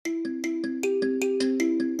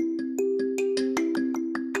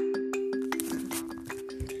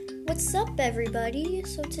What's up, everybody?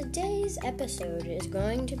 So today's episode is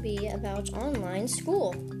going to be about online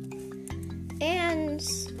school. And,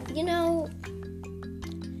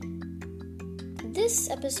 this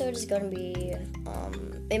episode is going to be,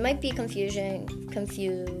 it might be confusing,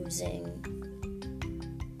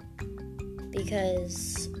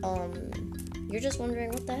 because, you're just wondering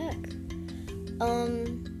what the heck.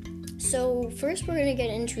 So first we're going to get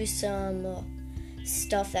into some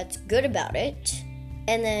stuff that's good about it,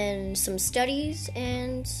 and then some studies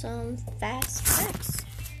and some fast facts.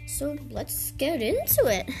 So let's get into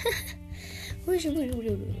it.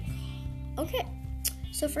 Okay,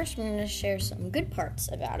 so first we're going to share some good parts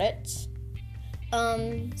about it.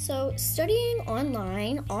 So studying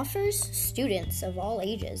online offers students of all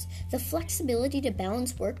ages the flexibility to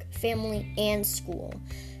balance work, family, and school.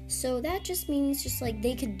 So that just means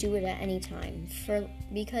they could do it at any time.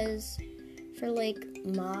 Because for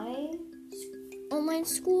my online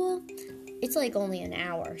school, it's only an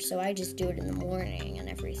hour, so I just do it in the morning and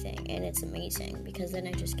everything, and it's amazing because then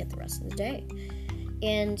I just get the rest of the day.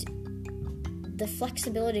 And the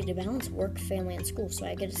flexibility to balance work, family, and school, so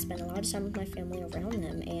I get to spend a lot of time with my family around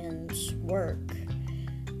them and work.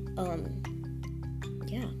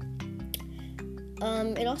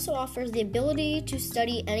 It also offers the ability to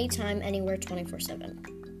study anytime, anywhere, 24/7.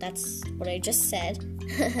 That's what I just said.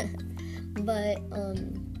 But,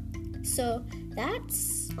 so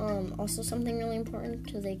that's also something really important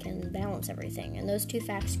because they can balance everything. And those two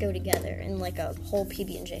facts go together in a whole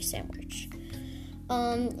PB&J sandwich.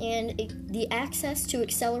 The access to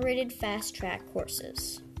accelerated fast-track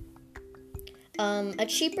courses. A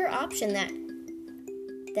cheaper option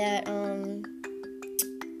than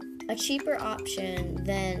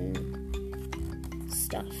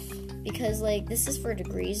stuff. Because, this is for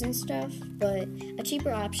degrees and stuff, but a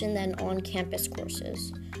cheaper option than on-campus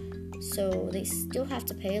courses. So they still have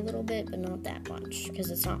to pay a little bit, but not that much, because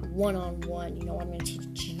it's not one-on-one. I'm going to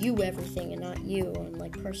teach you everything and not you on,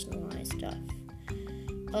 personalized stuff.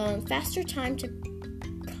 Faster time to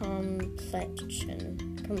completion.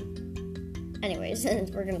 Anyways,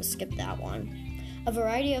 we're going to skip that one. A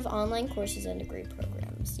variety of online courses and degree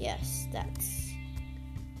programs. Yes, that's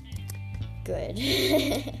good.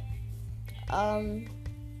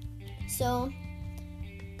 So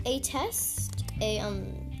a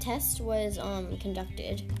test was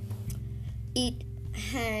conducted. It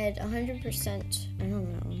had 100%, I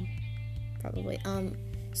don't know, probably.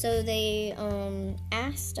 So they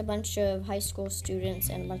asked a bunch of high school students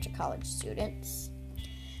and a bunch of college students,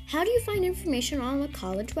 how do you find information on a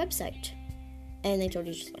college website? And they told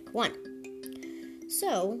you just 1.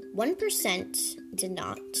 So 1% did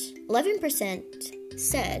not. 11%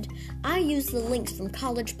 said, I use the links from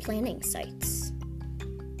college planning sites.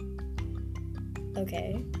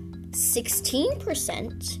 Okay.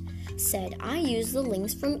 16% said, I use the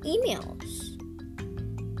links from emails.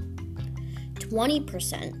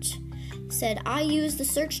 20% said, I use the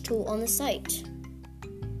search tool on the site.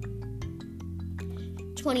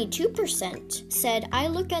 22% said, I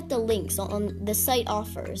look at the links on the site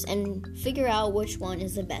offers and figure out which one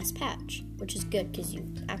is the best patch, which is good because you're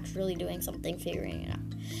actually doing something figuring it out.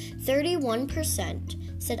 31%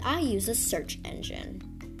 said, I use a search engine.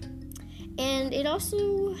 And it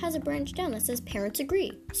also has a branch down that says parents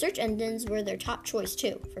agree. Search engines were their top choice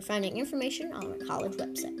too for finding information on a college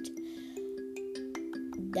website.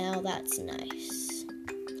 Now that's nice.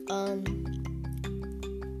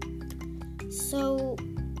 So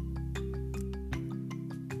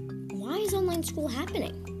why is online school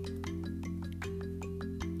happening?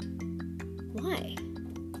 Why?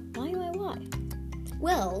 Why?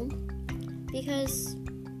 Well, because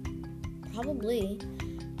probably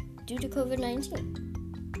due to COVID-19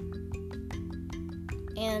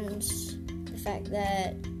 and the fact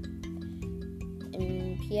that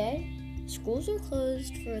in PA, schools are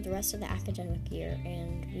closed for the rest of the academic year,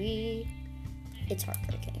 and it's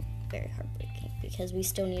heartbreaking, very heartbreaking, because we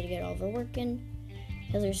still need to get all of our work in,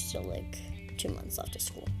 because there's still 2 months left of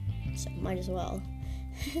school, so might as well.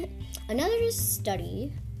 Another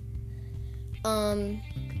study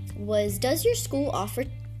was, does your school offer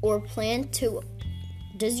or plan to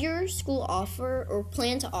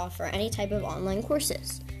offer any type of online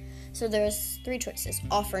courses? So there's 3 choices: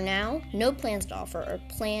 offer now, no plans to offer, or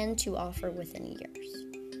plan to offer within years.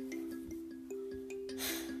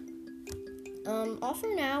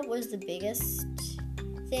 Offer now was the biggest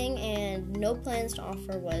thing, and no plans to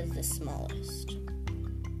offer was the smallest.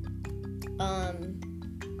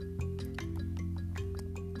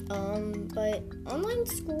 But online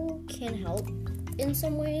school can help in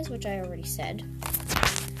some ways, which I already said.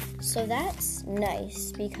 So that's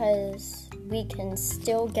nice because we can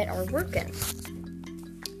still get our work in.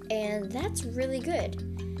 And that's really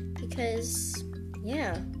good because,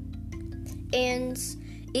 yeah. And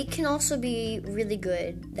it can also be really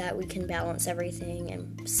good that we can balance everything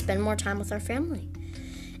and spend more time with our family.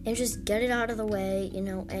 And just get it out of the way,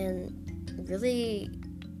 and really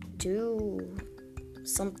do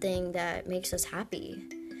something that makes us happy.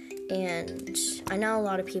 And I know a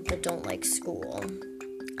lot of people don't like school.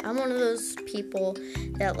 I'm one of those people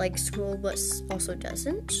that likes school but also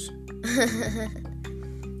doesn't.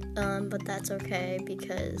 But that's okay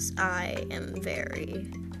because I am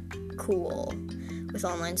very cool with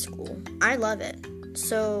online school. I love it.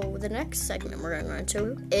 So the next segment we're going to go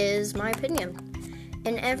into is my opinion.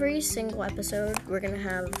 In every single episode, we're going to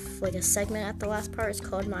have like a segment at the last part. It's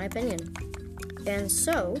called My Opinion. And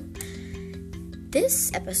so this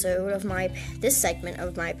segment of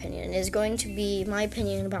my opinion is going to be my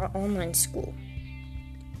opinion about online school.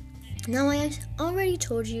 Now, I already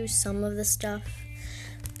told you some of the stuff,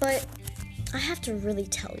 but I have to really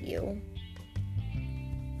tell you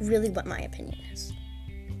really what my opinion is.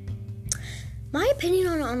 My opinion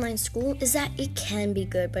on online school is that it can be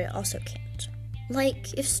good, but it also can't.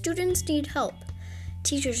 Like, if students need help,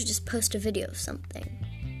 teachers just post a video of something.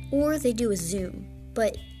 Or they do a Zoom,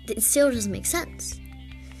 but it still doesn't make sense.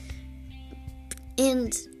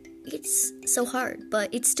 And it's so hard,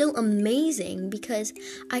 but it's still amazing because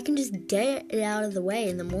I can just get it out of the way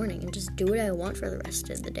in the morning and just do what I want for the rest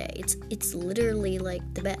of the day. It's literally like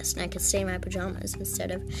the best, and I can stay in my pajamas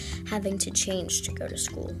instead of having to change to go to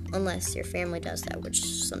school, unless your family does that, which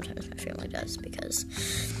sometimes my family does, because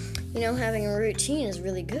having a routine is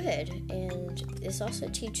really good, and this also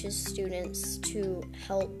teaches students to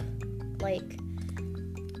help, like,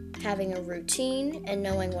 having a routine and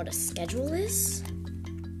knowing what a schedule is.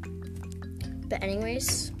 But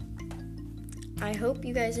anyways, I hope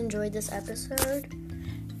you guys enjoyed this episode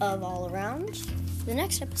of All Around. The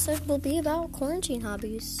next episode will be about quarantine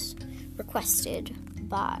hobbies, requested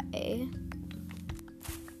by, and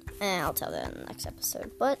I'll tell that in the next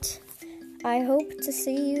episode. But I hope to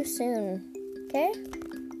see you soon. Okay?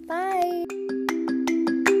 Bye!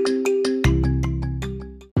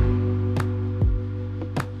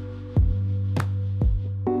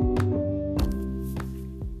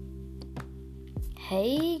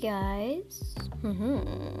 Hey guys.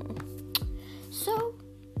 So,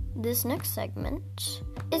 this next segment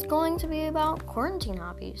is going to be about quarantine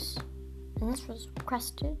hobbies. And this was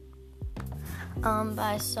requested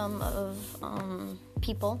by some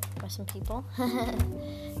people.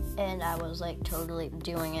 And I was like totally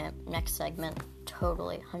doing it. Next segment,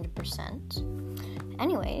 totally 100%.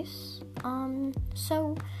 Anyways,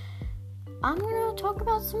 so I'm gonna talk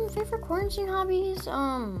about some favorite quarantine hobbies,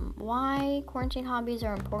 why quarantine hobbies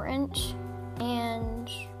are important, and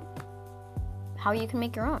how you can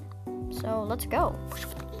make your own. So let's go.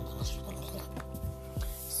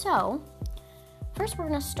 So, first we're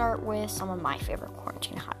gonna start with some of my favorite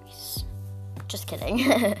quarantine hobbies. Just kidding.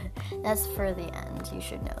 That's for the end. You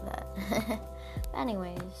should know that.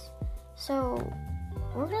 Anyways, so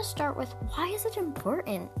we're gonna start with why is it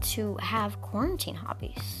important to have quarantine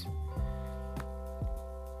hobbies?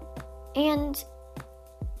 And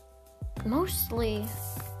mostly,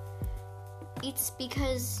 it's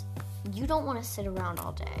because you don't want to sit around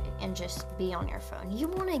all day and just be on your phone. You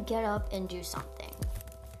want to get up and do something.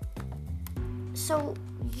 So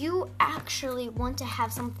you actually want to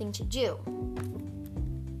have something to do.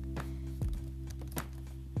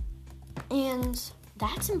 And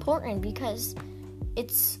that's important because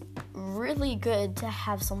it's really good to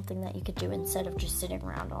have something that you could do instead of just sitting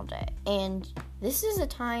around all day. And this is a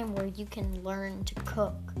time where you can learn to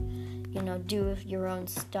cook, do your own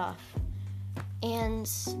stuff. And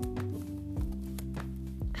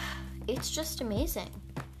it's just amazing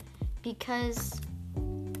because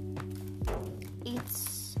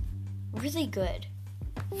it's really good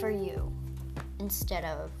for you instead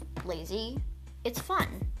of lazy. It's fun.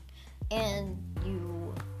 And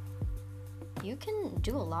you can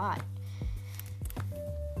do a lot.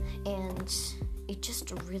 And it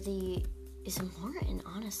just really is important,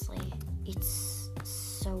 honestly. It's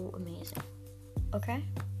so amazing. Okay.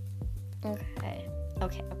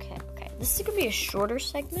 This is going to be a shorter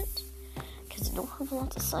segment because I don't have a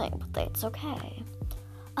lot to say, but that's okay.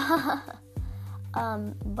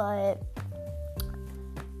 But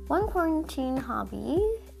one quarantine hobby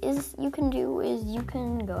you can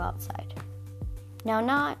go outside.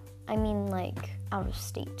 Now, like out of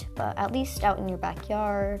state, but at least out in your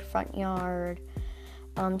backyard, front yard.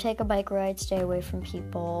 Take a bike ride, stay away from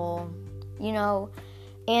people.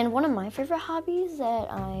 And one of my favorite hobbies that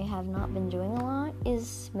I have not been doing a lot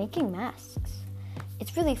is making masks.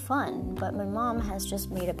 It's really fun, but my mom has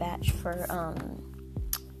just made a batch for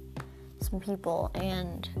some people,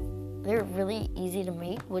 and they're really easy to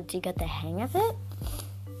make once you get the hang of it.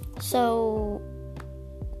 So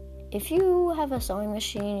if you have a sewing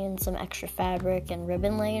machine and some extra fabric and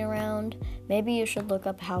ribbon laying around, maybe you should look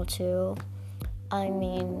up how to. I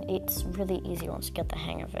mean, it's really easy once you get the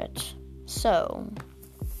hang of it. So,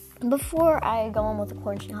 before I go on with the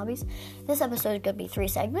quarantine hobbies, this episode is going to be 3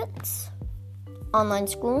 segments. Online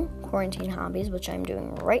school, quarantine hobbies, which I'm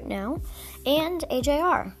doing right now, and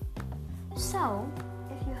AJR. So,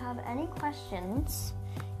 if you have any questions,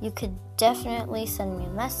 you could definitely send me a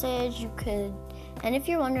message. And if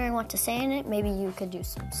you're wondering what to say in it, maybe you could do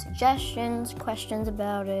some suggestions, questions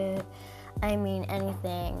about it. I mean,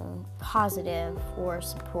 anything positive or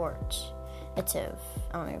supportive. I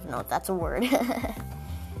don't even know if that's a word.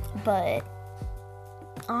 But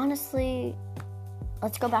honestly,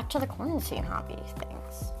 let's go back to the quarantine hobby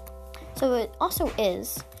things. So it also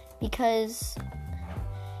is because,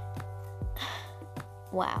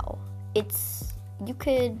 wow, you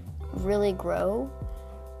could really grow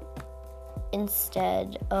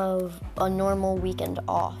instead of a normal weekend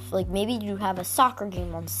off. Like maybe you have a soccer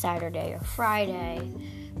game on Saturday or Friday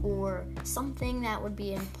or something that would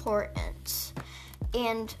be important.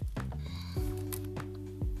 And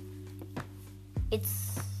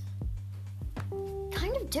it's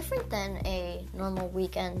kind of different than a normal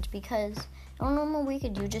weekend, because on a normal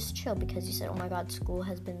weekend you just chill because you said, oh my god, school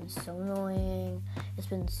has been so annoying, it's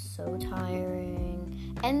been so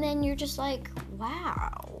tiring, and then you're just like,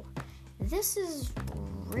 wow, this is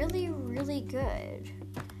really, really good.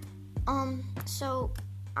 So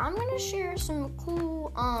I'm gonna share some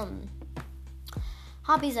cool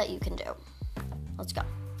hobbies that you can do. Let's go.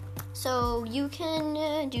 So you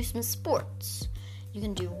can do some sports. You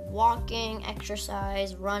can do walking,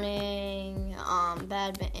 exercise, running,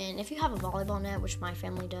 badminton. If you have a volleyball net, which my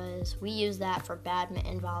family does, we use that for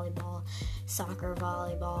badminton, volleyball, soccer,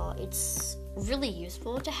 volleyball. It's really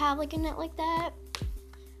useful to have like a net like that.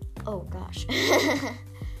 Oh gosh.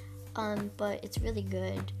 But it's really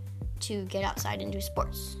good to get outside and do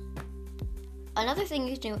sports. Another thing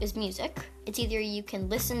you can do is music. It's either you can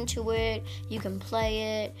listen to it, you can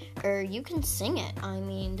play it, or you can sing it. I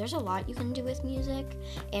mean, there's a lot you can do with music.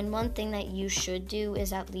 And one thing that you should do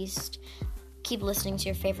is at least keep listening to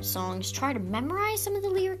your favorite songs. Try to memorize some of the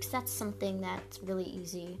lyrics. That's something that's really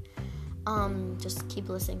easy. Just keep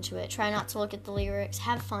listening to it. Try not to look at the lyrics.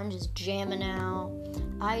 Have fun just jamming out.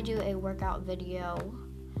 I do a workout video,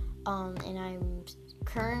 and I'm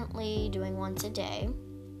currently doing one today.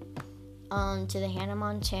 To the Hannah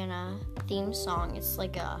Montana theme song. It's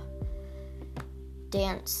like a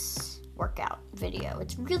dance workout video.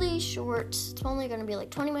 It's really short. It's only going to be like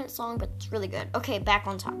 20 minutes long, but it's really good. Okay, back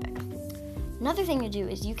on topic. Another thing to do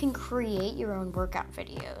is you can create your own workout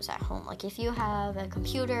videos at home. Like if you have a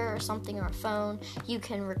computer or something or a phone, you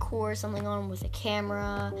can record something on with a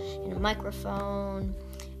camera and a microphone,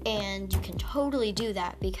 and you can totally do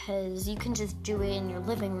that because you can just do it in your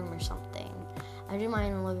living room or something. I do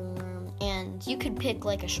mine in the living room, and you could pick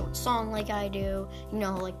like a short song like I do, you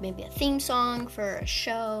know, like maybe a theme song for a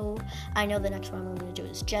show. I know the next one I'm going to do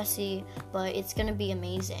is Jessie, but it's going to be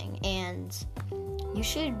amazing, and you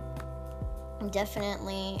should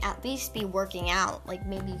definitely at least be working out. Like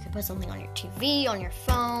maybe you could put something on your TV, on your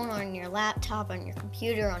phone, on your laptop, on your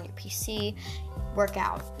computer, on your PC. Work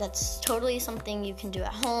out. That's totally something you can do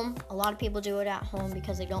at home. A lot of people do it at home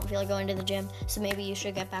because they don't feel like going to the gym, so maybe you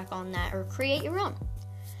should get back on that or create your own.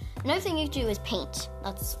 Another thing you do is paint.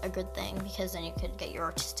 That's a good thing because then you could get your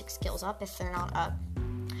artistic skills up if they're not up.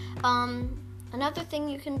 Another thing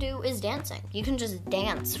you can do is dancing. You can just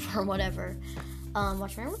dance for whatever.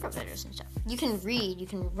 Watch my workout videos and stuff. You can read, you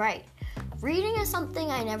can write. Reading is something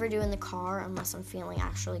I never do in the car unless I'm feeling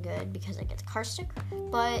actually good because I get the car sick.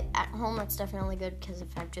 But at home, that's definitely good because if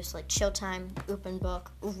I'm just like chill time, open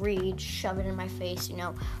book, read, shove it in my face, you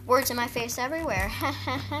know, words in my face everywhere.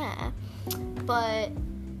 But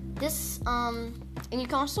this, and you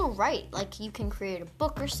can also write. Like you can create a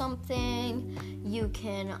book or something. You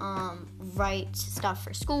can write stuff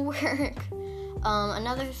for schoolwork.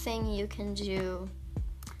 Another thing you can do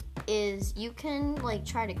is you can like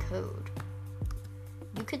try to code.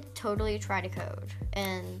 You could totally try to code,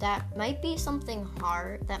 and that might be something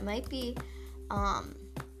hard. That might be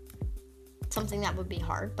something that would be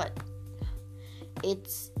hard, but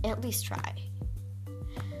it's at least try.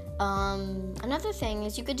 Another thing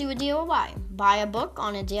is you could do a DIY. Buy a book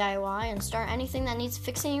on a DIY and start anything that needs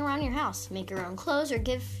fixing around your house. Make your own clothes or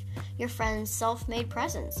give your friends' self-made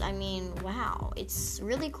presents. I mean, wow, it's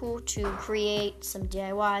really cool to create some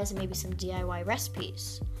DIYs and maybe some DIY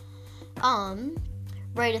recipes.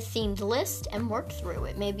 Write a themed list and work through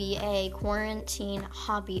it. Maybe a quarantine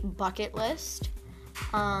hobby bucket list.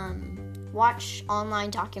 Watch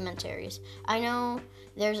online documentaries. I know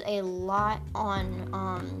there's a lot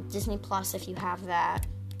on Disney Plus if you have that.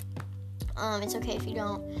 It's okay if you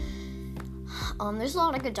don't. There's a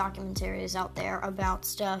lot of good documentaries out there about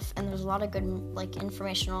stuff, and there's a lot of good, like,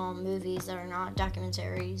 informational movies that are not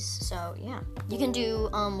documentaries. So, yeah. You can do,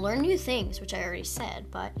 learn new things, which I already said,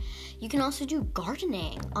 but you can also do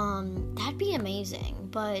gardening. That'd be amazing,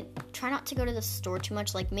 but try not to go to the store too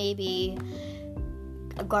much, like, maybe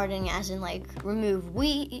gardening as in, like, remove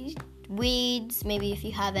weeds. Maybe if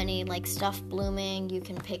you have any, like, stuff blooming, you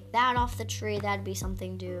can pick that off the tree. That'd be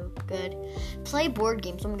something good. Play board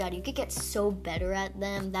games. Oh my god, you could get so better at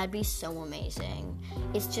them. That'd be so amazing.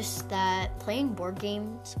 It's just that playing board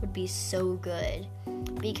games would be so good,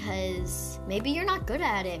 because maybe you're not good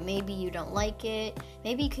at it, maybe you don't like it,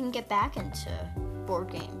 maybe you can get back into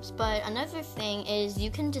board games. But another thing is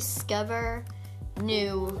you can discover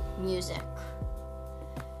new music.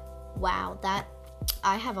 Wow, that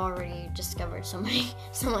I have already discovered so many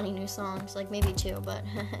new songs, like maybe 2, but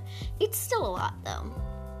it's still a lot though.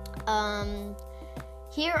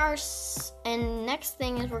 And next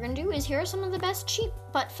thing is we're gonna do is here are some of the best cheap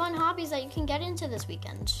but fun hobbies that you can get into this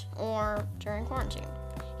weekend or during quarantine.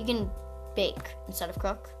 You can bake instead of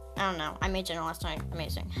cook. I don't know. I made dinner last night.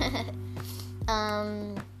 Amazing.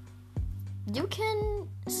 You can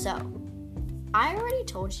sew. I already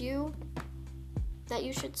told you that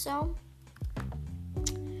you should sew.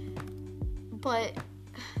 But,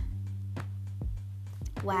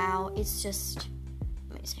 wow, it's just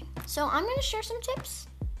amazing. So I'm going to share some tips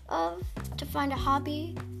how to find a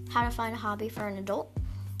hobby for an adult.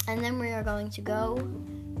 And then we are going to go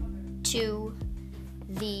to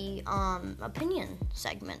the opinion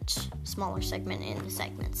segment, smaller segment in the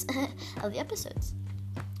segments of the episodes.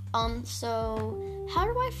 So how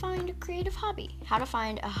do I find a creative hobby? How to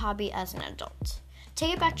find a hobby as an adult?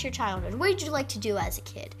 Take it back to your childhood. What did you like to do as a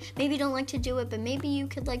kid? Maybe you don't like to do it, but maybe you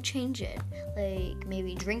could, like, change it. Like,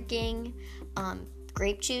 maybe drinking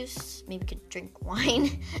grape juice. Maybe you could drink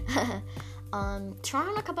wine. Try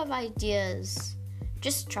on a couple of ideas.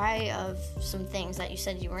 Just try of some things that you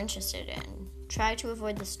said you were interested in. Try to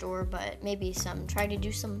avoid the store, but maybe try to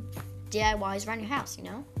do some DIYs around your house, you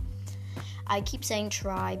know? I keep saying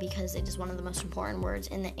try because it is one of the most important words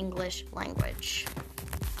in the English language.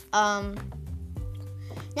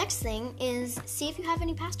 Next thing is see if you have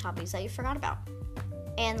any past hobbies that you forgot about.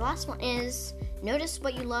 And the last one is notice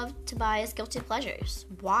what you love to buy as guilty pleasures.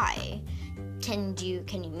 Why? Can you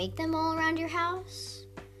make them all around your house?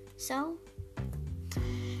 So,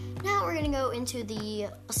 now we're going to go into the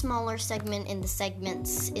smaller segment in the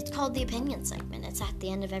segments. It's called the opinion segment. It's at the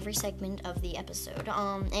end of every segment of the episode.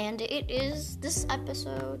 And it is this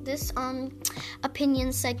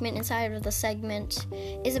opinion segment inside of the segment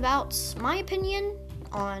is about my opinion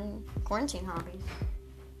on quarantine hobbies.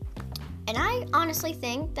 And I honestly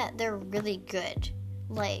think that they're really good.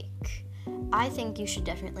 Like, I think you should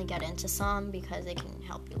definitely get into some because they can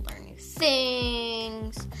help you learn new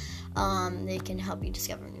things. They can help you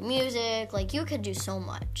discover new music. Like, you could do so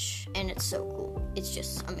much, and it's so cool. It's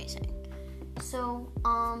just amazing. So,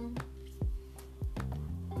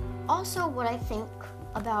 also what I think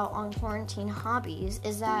about on quarantine hobbies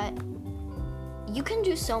is that you can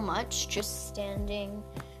do so much just standing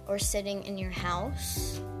or sitting in your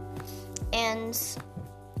house, and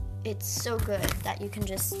it's so good that you can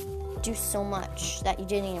just do so much that you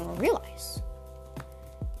didn't even realize.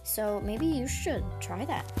 So maybe you should try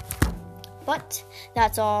that. But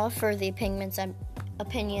that's all for the opinion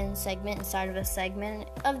segment inside of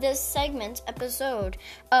this segment episode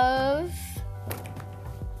of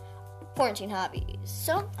Quarantine Hobbies.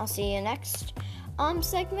 So I'll see you next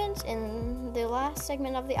segment. In the last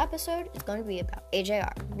segment of the episode is going to be about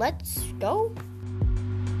AJR. Let's go.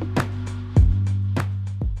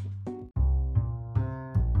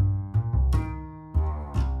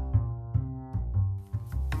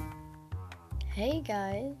 Hey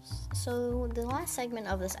guys, so the last segment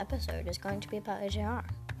of this episode is going to be about AJR.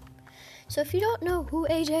 So if you don't know who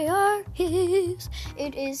AJR is,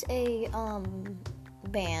 it is a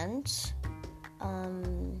band.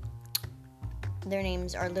 Their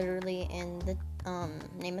names are literally in the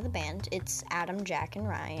name of the band. It's Adam, Jack, and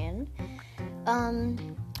Ryan.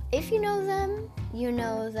 If you know them, you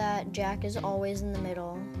know that Jack is always in the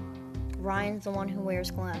middle. Ryan's the one who wears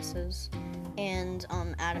glasses. And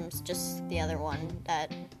Adam's just the other one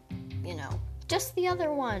that, just the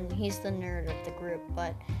other one. He's the nerd of the group,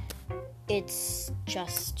 but it's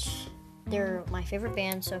just, they're my favorite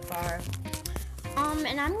band so far.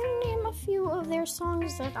 And I'm gonna name a few of their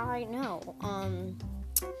songs that I know.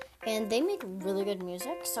 And they make really good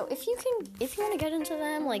music. So if you want to get into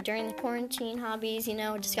them, like during the quarantine hobbies,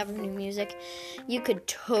 discover new music, you could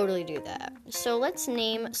totally do that. So let's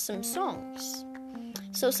name some songs.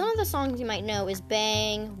 So some of the songs you might know is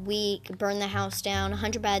Bang, Weak, Burn the House Down,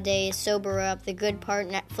 100 Bad Days, Sober Up, The Good Part,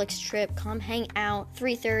 Netflix Trip, Come Hang Out,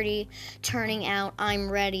 3:30, Turning Out,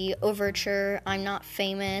 I'm Ready, Overture, I'm Not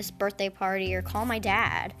Famous, Birthday Party, or Call My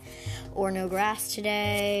Dad, or No Grass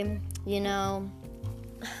Today,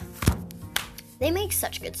 They make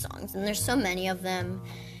such good songs, and there's so many of them.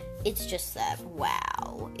 It's just that,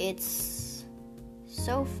 wow, it's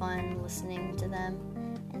so fun listening to them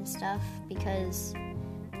and stuff, because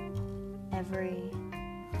every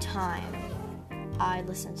time I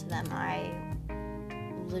listen to them, I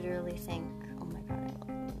literally think, oh my god, I love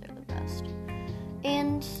them, they're the best.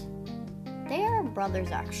 And they are brothers,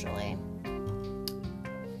 actually.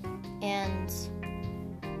 And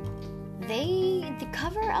the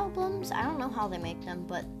cover albums, I don't know how they make them,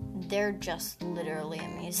 but they're just literally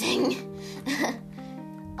amazing.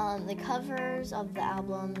 The covers of the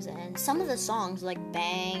albums and some of the songs, like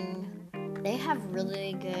Bang, they have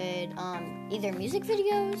really good either music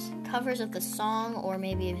videos, covers of the song, or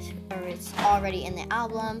maybe it's already in the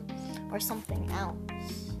album, or something else.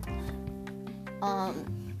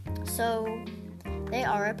 So they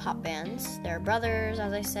are pop bands. They're brothers,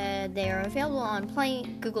 as I said. They are available on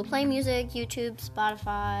Google Play Music, YouTube,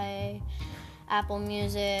 Spotify, Apple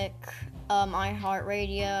Music,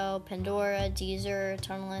 iHeartRadio, Pandora, Deezer,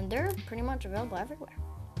 Tuneland. They're pretty much available everywhere.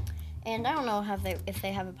 And I don't know if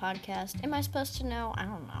they have a podcast. Am I supposed to know? I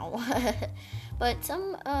don't know. But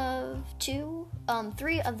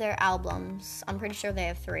three of their albums, I'm pretty sure they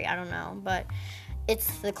have 3, I don't know, but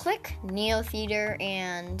it's The Click, Neo Theater,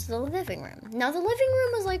 and The Living Room. Now, The Living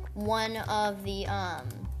Room was like one of the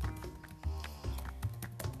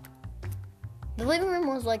Living Room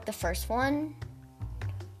was like the first one.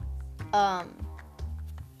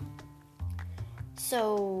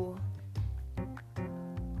 So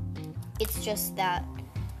it's just that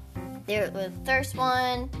there was the first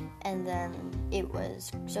one, and then it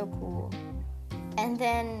was so cool. And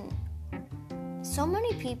then so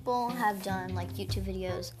many people have done like YouTube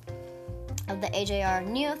videos of the AJR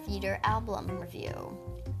Neo Theater album review,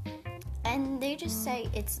 and they just say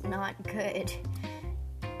it's not good.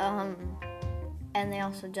 And they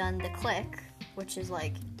also done The Click, which is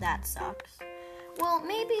like, that sucks. Well,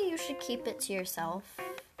 maybe you should keep it to yourself,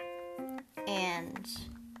 and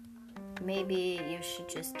maybe you should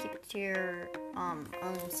just keep it to your own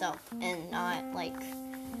self, and not like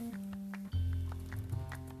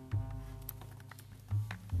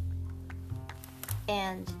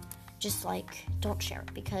and just like don't share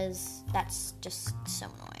it, because that's just so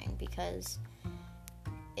annoying, because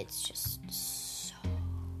it's just so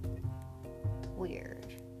weird.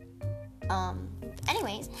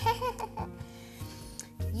 Anyways,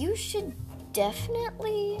 you should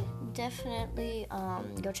definitely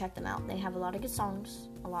go check them out. They have a lot of good songs.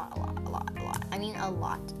 A lot. I mean, a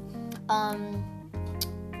lot.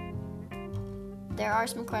 There are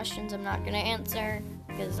some questions I'm not gonna answer,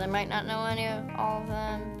 because I might not know all of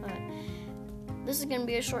them, but this is gonna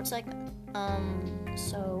be a short segment.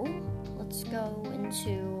 So let's go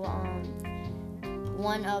into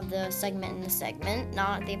one of the segment in the segment,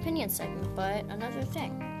 not the opinion segment, but another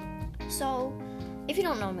thing. So, if you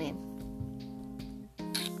don't know me,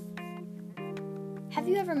 have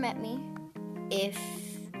you ever met me? If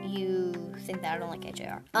you think that I don't like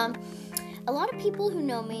AJR. A lot of people who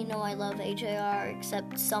know me know I love AJR,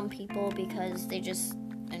 except some people, because I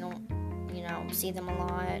don't, see them a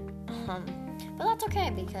lot. But that's okay,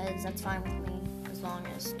 because that's fine with me, as long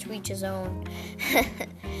as to each his own.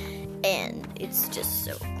 And it's just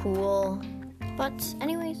so cool. But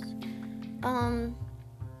anyways,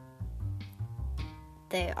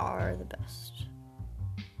 they are the best.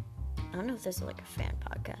 I don't know if this is like a fan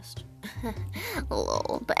podcast.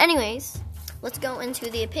 Lol. But anyways, let's go into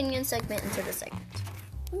the opinion segment into the segment.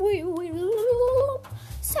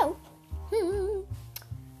 So,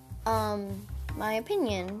 my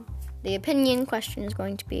opinion, the opinion question is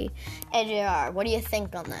going to be AJR. What do you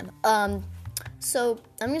think on them? So,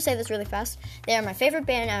 I'm going to say this really fast. They are my favorite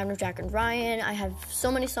band, Adam, Jack, and Ryan. I have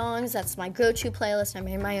so many songs. That's my go-to playlist. I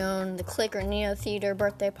made my own. The Click or Neo Theater,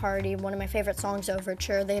 Birthday Party. One of my favorite songs,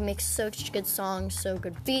 Overture. They make such good songs, so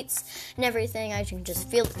good beats and everything. I can just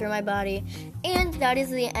feel it through my body. And that is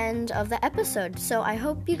the end of the episode. So, I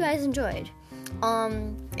hope you guys enjoyed.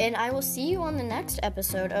 And I will see you on the next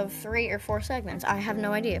episode of 3 or 4 segments. I have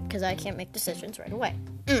no idea because I can't make decisions right away.